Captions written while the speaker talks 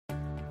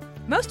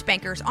Most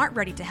bankers aren't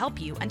ready to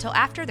help you until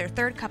after their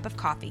third cup of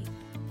coffee.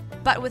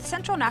 But with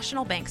Central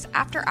National Bank's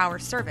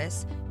after-hours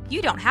service,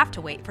 you don't have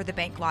to wait for the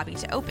bank lobby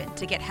to open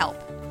to get help.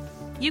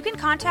 You can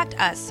contact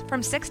us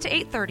from 6 to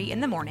 8:30 in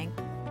the morning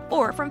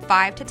or from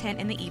 5 to 10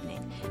 in the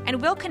evening,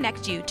 and we'll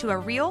connect you to a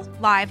real,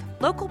 live,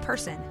 local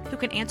person who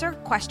can answer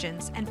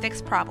questions and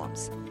fix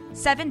problems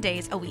 7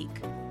 days a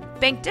week.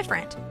 Bank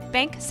different.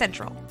 Bank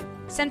Central.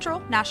 Central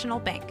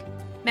National Bank.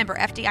 Member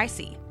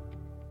FDIC.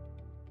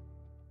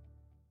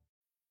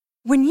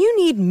 When you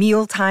need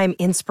mealtime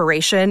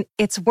inspiration,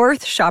 it's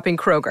worth shopping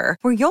Kroger,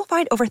 where you'll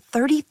find over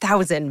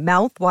 30,000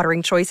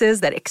 mouth-watering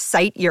choices that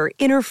excite your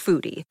inner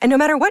foodie. And no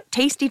matter what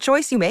tasty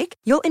choice you make,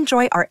 you'll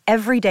enjoy our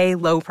everyday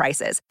low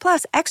prices,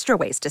 plus extra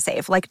ways to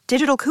save, like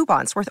digital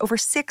coupons worth over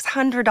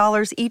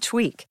 $600 each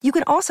week. You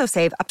can also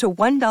save up to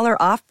 $1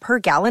 off per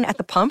gallon at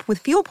the pump with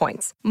fuel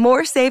points.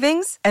 More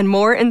savings and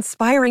more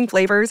inspiring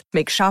flavors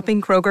make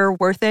shopping Kroger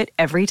worth it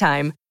every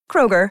time.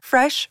 Kroger,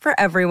 fresh for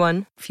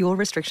everyone. Fuel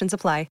restrictions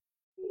apply.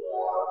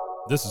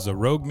 This is a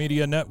Rogue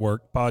Media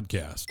Network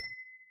podcast.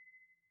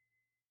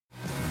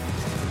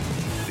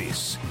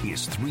 This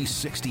is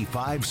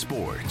 365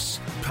 Sports,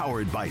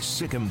 powered by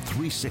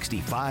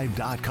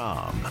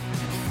Sikkim365.com.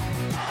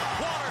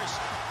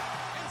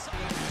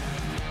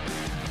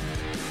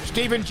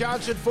 Stephen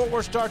Johnson, Fort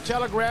Worth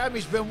Star-Telegram.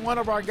 He's been one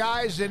of our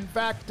guys, in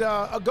fact,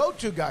 a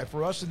go-to guy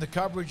for us in the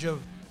coverage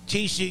of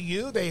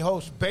TCU. They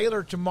host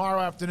Baylor tomorrow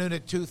afternoon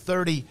at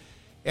 2:30,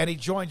 and he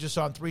joins us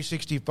on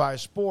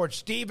 365 Sports.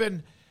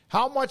 Stephen,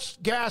 how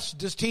much gas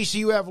does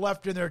TCU have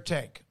left in their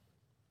tank?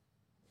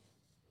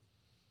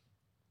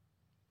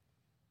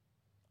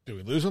 Do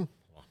we lose them?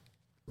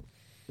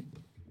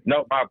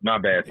 No, my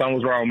bad. Something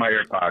was wrong with my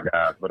AirPod,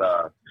 guys. But,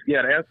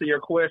 yeah, to answer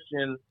your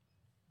question,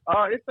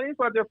 it seems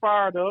like they're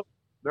fired up.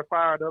 They're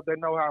fired up. They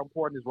know how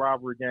important this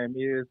rivalry game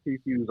is.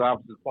 TCU's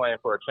obviously playing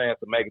for a chance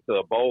to make it to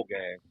a bowl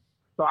game.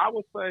 So I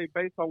would say,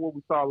 based on what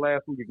we saw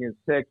last week against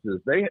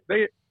Texas,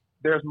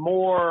 there's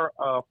more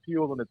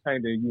fuel in the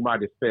tank than you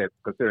might expect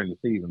considering the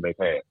season they've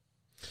had.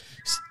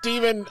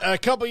 Steven, a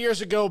couple years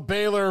ago,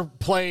 Baylor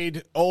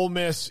played Ole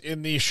Miss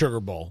in the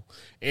Sugar Bowl,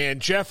 and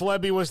Jeff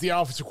Lebby was the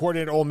offensive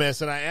coordinator at Ole Miss,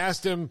 and I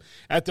asked him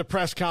at the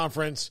press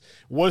conference,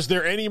 was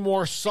there any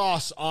more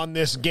sauce on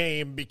this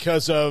game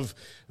because of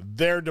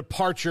their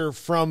departure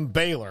from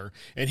Baylor?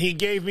 And he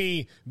gave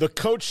me the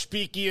coach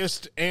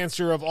speakiest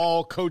answer of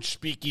all coach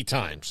speaky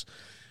times.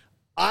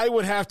 I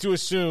would have to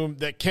assume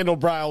that Kendall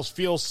Briles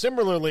feels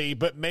similarly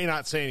but may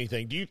not say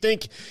anything. Do you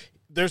think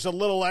there's a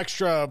little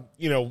extra,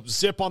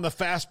 zip on the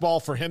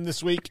fastball for him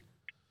this week?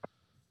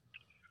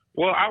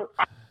 Well,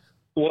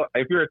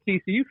 if you're a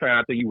TCU fan,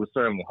 I think you would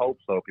certainly hope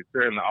so,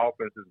 considering the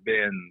offense has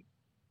been,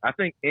 I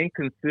think,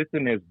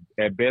 inconsistent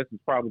at best is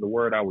probably the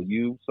word I would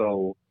use.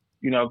 So,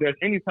 if there's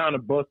any time to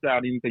bust out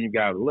anything you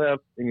got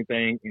left,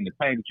 anything in the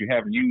tank that you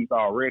haven't used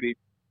already,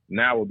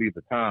 now would be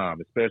the time,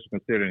 especially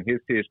considering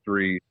his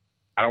history.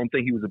 I don't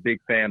think he was a big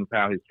fan of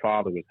how his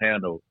father was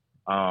handled.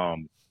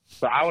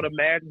 So I would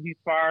imagine he's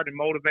fired and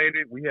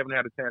motivated. We haven't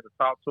had a chance to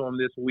talk to him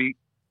this week.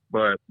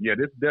 But, yeah,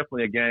 this is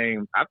definitely a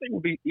game. I think will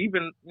be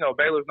even,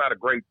 Baylor's not a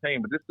great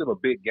team, but this is still a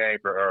big game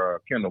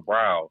for Kendall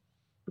Briles,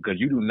 because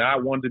you do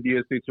not want to be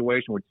a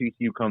situation where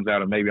TCU comes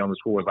out and maybe only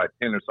scores like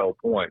 10 or so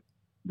points.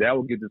 That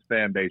will get this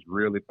fan base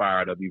really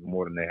fired up even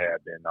more than they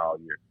have been all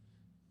year.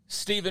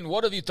 Stephen,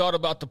 what have you thought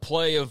about the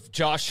play of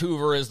Josh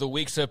Hoover as the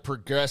weeks have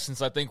progressed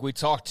since I think we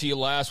talked to you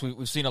last?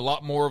 We've seen a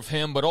lot more of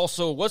him, but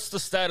also what's the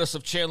status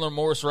of Chandler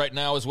Morris right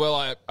now as well?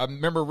 I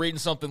remember reading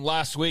something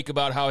last week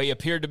about how he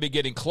appeared to be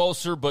getting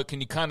closer, but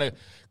can you kind of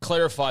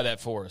clarify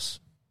that for us?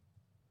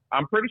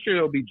 I'm pretty sure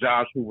it'll be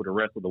Josh Hoover the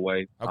rest of the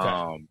way.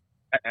 Okay.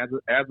 As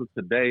of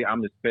today,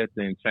 I'm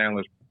expecting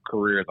Chandler's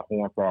career as a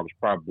Horned Frog is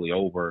probably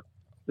over,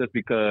 just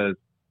because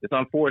it's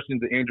unfortunate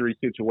the injury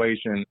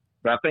situation.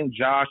 But I think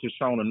Josh has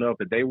shown enough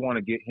that they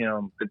want to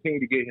continue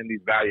to get him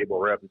these valuable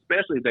reps,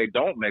 especially if they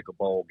don't make a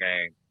bowl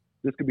game.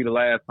 This could be the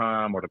last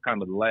time or the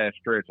last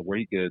stretch where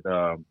he could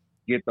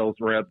get those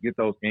reps, get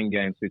those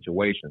in-game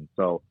situations.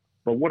 So,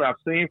 but what I've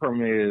seen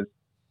from him is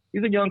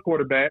he's a young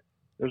quarterback.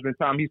 There's been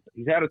time he's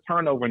had a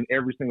turnover in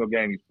every single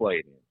game he's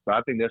played in. So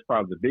I think that's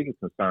probably the biggest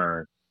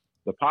concern.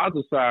 The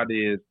positive side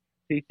is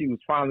TCU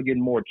was finally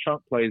getting more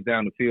chunk plays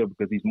down the field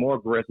because he's more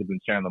aggressive than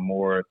Chandler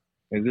Morris.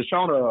 And he's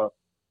shown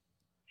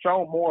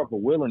more of a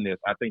willingness,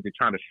 I think, to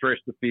trying to stretch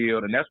the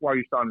field. And that's why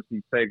you're starting to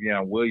see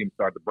Savion Williams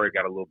start to break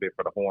out a little bit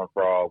for the Horned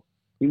Frogs.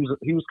 He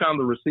was kind of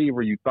the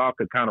receiver you thought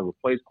could kind of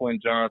replace Quinn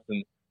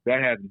Johnson.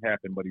 That hasn't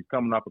happened, but he's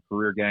coming off a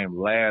career game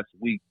last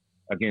week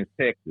against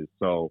Texas.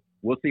 So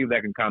we'll see if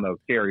that can kind of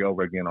carry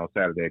over again on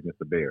Saturday against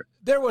the Bears.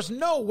 There was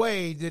no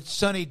way that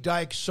Sonny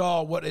Dykes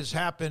saw what has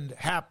happened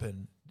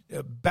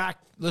back,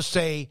 let's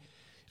say,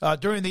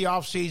 during the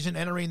offseason,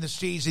 entering the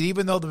season,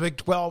 even though the Big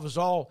 12 is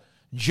all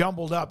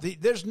jumbled up.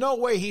 There's no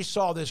way he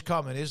saw this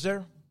coming, is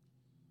there?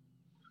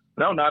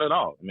 No, not at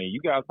all. I mean, you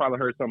guys probably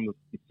heard some of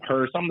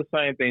the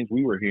same things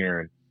we were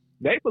hearing.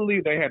 They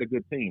believe they had a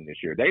good team this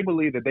year. They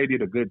believe that they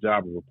did a good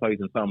job of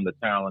replacing some of the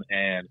talent,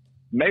 and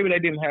maybe they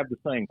didn't have the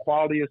same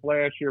quality as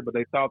last year, but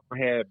they thought they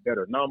had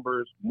better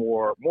numbers,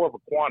 more of a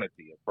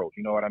quantity approach.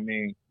 You know what I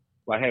mean?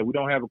 Like, hey, we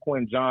don't have a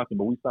Quentin Johnson,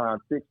 but we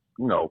signed 5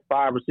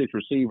 or 6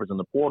 receivers in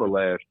the portal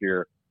last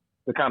year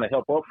to kind of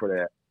help up for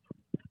that.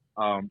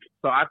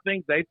 So I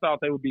think they thought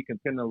they would be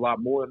contending a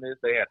lot more than this.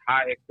 They had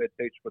high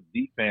expectations for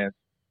the defense.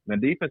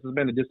 And the defense has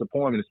been a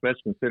disappointment,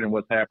 especially considering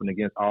what's happened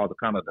against all the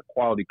kind of the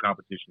quality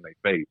competition they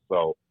face.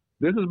 So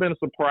this has been a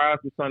surprise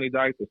to Sonny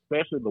Dykes,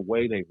 especially the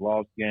way they've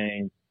lost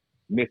games,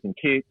 missing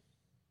kicks,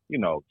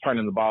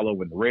 turning the ball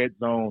over in the red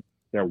zone.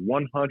 They're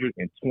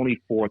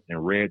 124th in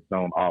red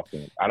zone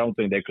offense. I don't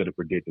think they could have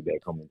predicted that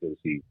coming into the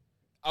season.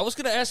 I was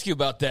going to ask you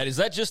about that. Is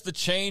that just the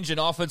change in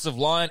offensive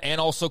line and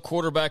also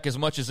quarterback as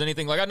much as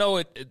anything? Like, I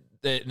know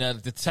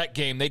the Tech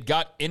game, they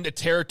got into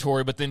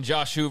territory, but then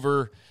Josh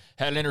Hoover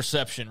had an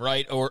interception,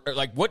 right? Or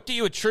like, what do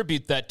you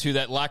attribute that to,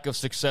 that lack of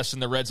success in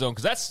the red zone?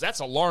 Because that's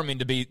alarming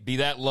to be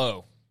that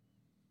low.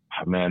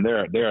 Man,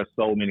 there are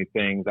so many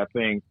things. I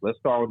think let's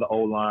start with the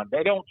O-line.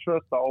 They don't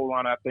trust the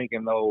O-line, I think,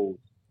 in those,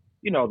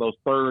 those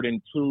 3rd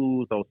and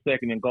 2s, those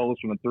 2nd and goals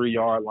from the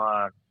 3-yard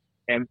line.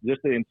 And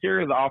just the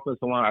interior of the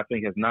offensive line, I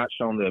think, has not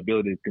shown the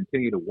ability to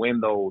continue to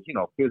win those,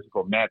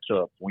 physical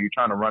matchups when you're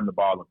trying to run the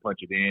ball and punch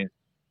it in.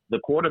 The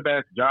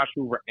quarterbacks, Josh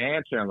Hoover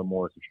and Chandler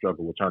Morris, have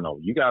struggled with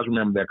turnovers. You guys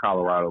remember that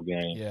Colorado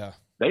game? Yeah.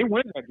 They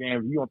win that game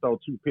if you don't throw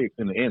 2 picks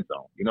in the end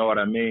zone. You know what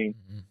I mean?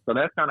 Mm-hmm. So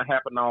that's kind of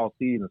happened all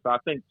season. So I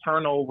think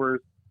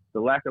turnovers,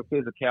 the lack of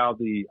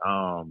physicality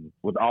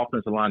with the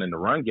offensive line in the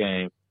run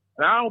game,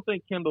 and I don't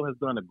think Kendall has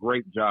done a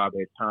great job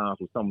at times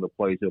with some of the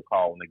plays he'll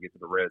call when they get to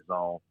the red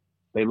zone.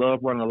 They love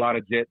running a lot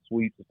of jet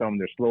sweeps to some of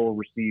their slower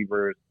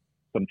receivers,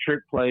 some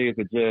trick plays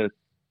that just,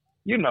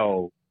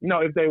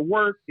 if they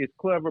work, it's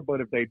clever,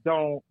 but if they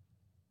don't,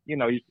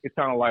 it's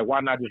kind of like,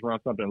 why not just run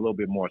something a little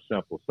bit more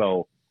simple?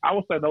 So I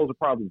would say those are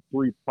probably the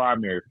 3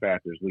 primary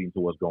factors leading to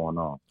what's going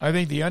on. I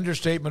think the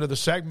understatement of the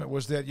segment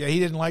was that, he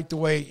didn't like the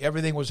way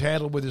everything was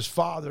handled with his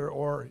father,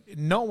 or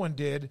no one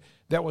did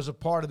that was a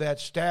part of that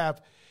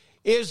staff.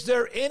 Is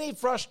there any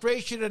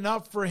frustration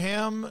enough for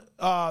him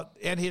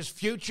and his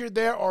future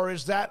there, or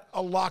is that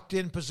a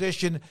locked-in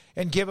position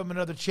and give him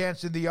another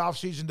chance in the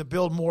offseason to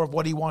build more of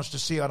what he wants to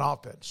see on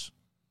offense?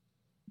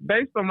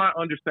 Based on my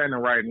understanding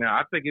right now,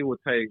 I think it would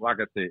take, like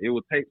I said,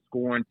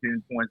 scoring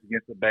 10 points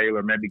against the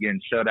Baylor, maybe getting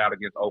shut out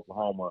against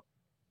Oklahoma,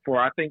 for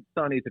I think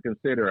Sonny to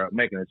consider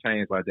making a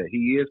change like that.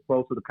 He is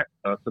close to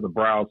the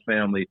Browse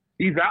family.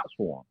 He vouched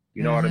for him.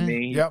 You know what I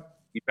mean? Yep.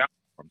 He vouched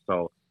for him.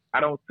 So I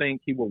don't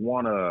think he would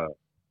want to,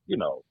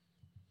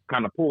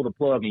 kind of pull the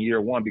plug in year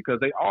one, because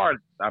they are,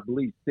 I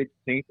believe, 16th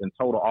in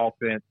total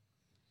offense.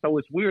 So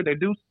it's weird. They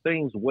do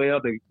things well.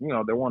 They're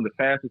one of the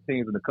fastest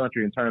teams in the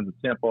country in terms of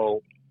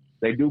tempo.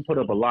 They do put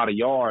up a lot of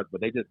yards,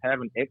 but they just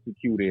haven't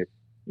executed,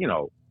 in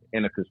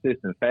a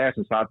consistent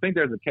fashion. So I think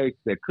there's a case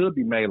that could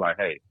be made like,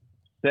 hey,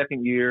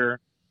 second year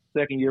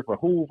for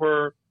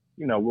Hoover.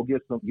 We'll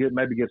get some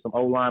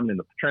O-linemen in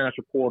the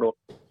transfer portal.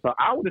 So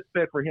I would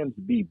expect for him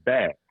to be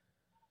back.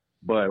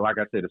 But like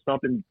I said, if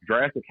something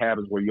drastic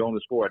happens where you only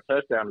score a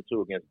touchdown or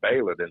 2 against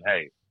Baylor, then,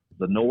 hey,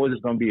 the noise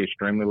is going to be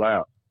extremely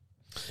loud.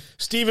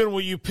 Steven,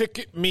 will you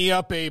pick me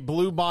up a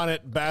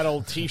Bluebonnet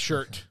Battle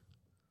T-shirt?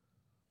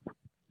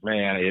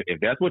 Man,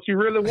 if that's what you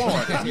really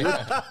want.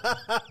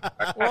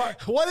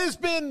 What has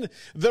been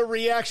the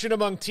reaction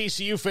among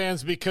TCU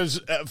fans?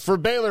 Because for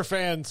Baylor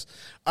fans,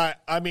 I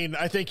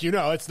think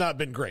it's not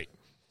been great.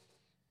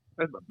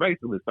 That's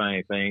basically the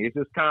same thing. It's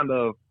just kind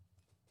of,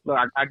 look,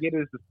 I get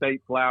it's the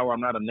state flower.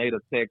 I'm not a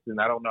native Texan.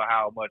 I don't know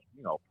how much,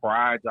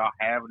 pride y'all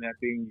have in that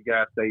thing. You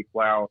got state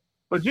flower.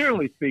 But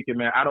generally speaking,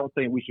 man, I don't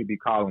think we should be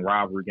calling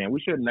rivalry games. We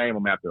shouldn't name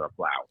them after a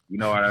flower. You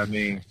know what I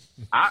mean?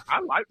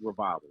 I like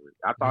rivalry.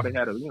 I thought it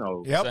had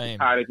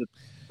tied into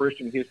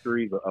Christian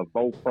histories of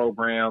both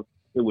programs.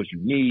 It was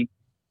unique.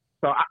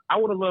 So I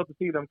would have loved to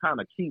see them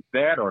kind of keep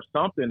that, or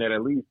something that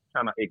at least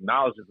kind of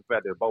acknowledges the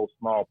fact they're both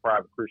small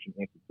private Christian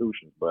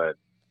institutions. But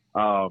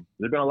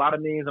there's been a lot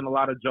of memes and a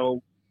lot of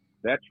jokes.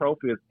 That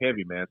trophy is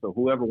heavy, man. So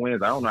whoever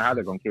wins, I don't know how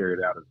they're going to carry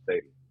it out of the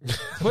stadium.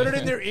 Put it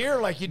in their ear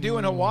like you do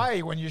in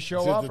Hawaii when you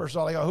show up, or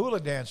something, like a hula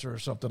dancer or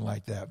something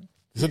like that.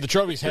 So the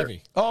trophy's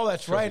heavy. Oh,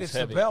 that's right. It's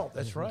heavy. The belt.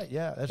 That's right.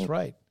 Yeah, that's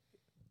right.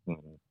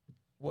 Mm-hmm.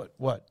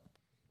 What?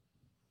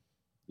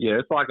 Yeah,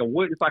 it's like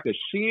a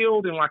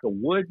shield and like a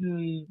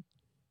wooden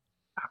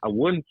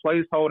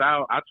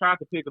placeholder. I tried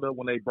to pick it up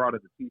when they brought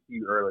it to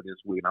TCU earlier this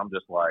week, and I'm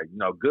just like,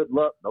 good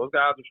luck. Those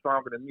guys are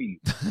stronger than me.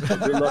 So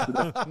good luck to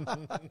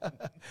them.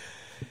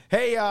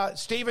 Hey,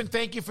 Steven,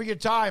 thank you for your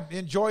time.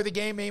 Enjoy the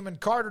game, Eamon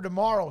Carter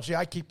tomorrow. See,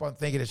 I keep on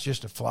thinking it's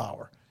just a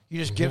flower. You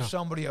just give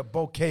somebody a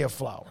bouquet of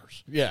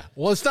flowers. Yeah.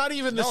 Well, it's not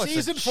even the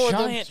season for them.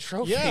 Giant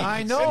trophy. Yeah,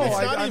 I know.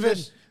 It's not even.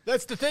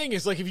 That's the thing,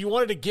 is like, if you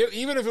wanted to give,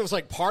 even if it was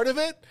like part of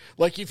it,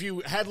 like if you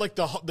had like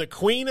the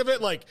queen of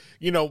it, like,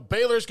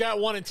 Baylor's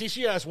got one and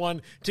TCU has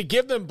one, to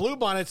give them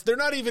Bluebonnets, they're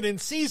not even in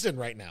season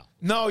right now.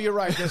 No, you're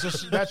right.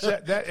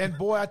 That. And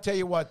boy, I tell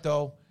you what,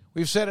 though,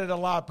 we've said it a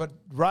lot, but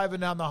driving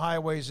down the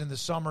highways in the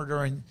summer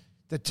during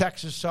the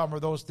Texas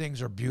summer, those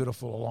things are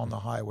beautiful along the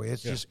highway.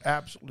 It's just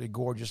absolutely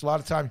gorgeous. A lot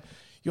of times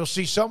you'll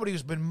see somebody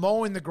who's been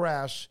mowing the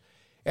grass,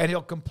 and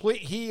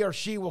he or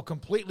she will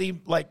completely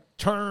like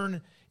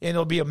turn, and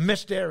it'll be a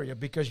missed area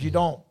because you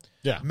don't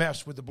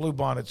mess with the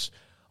bluebonnets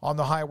on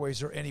the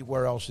highways or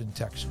anywhere else in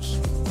Texas.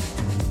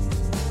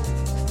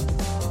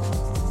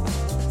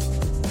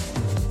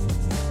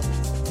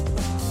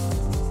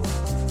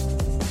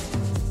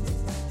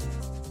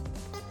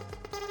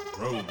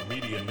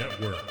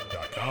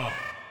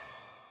 RogueMediaNetwork.com.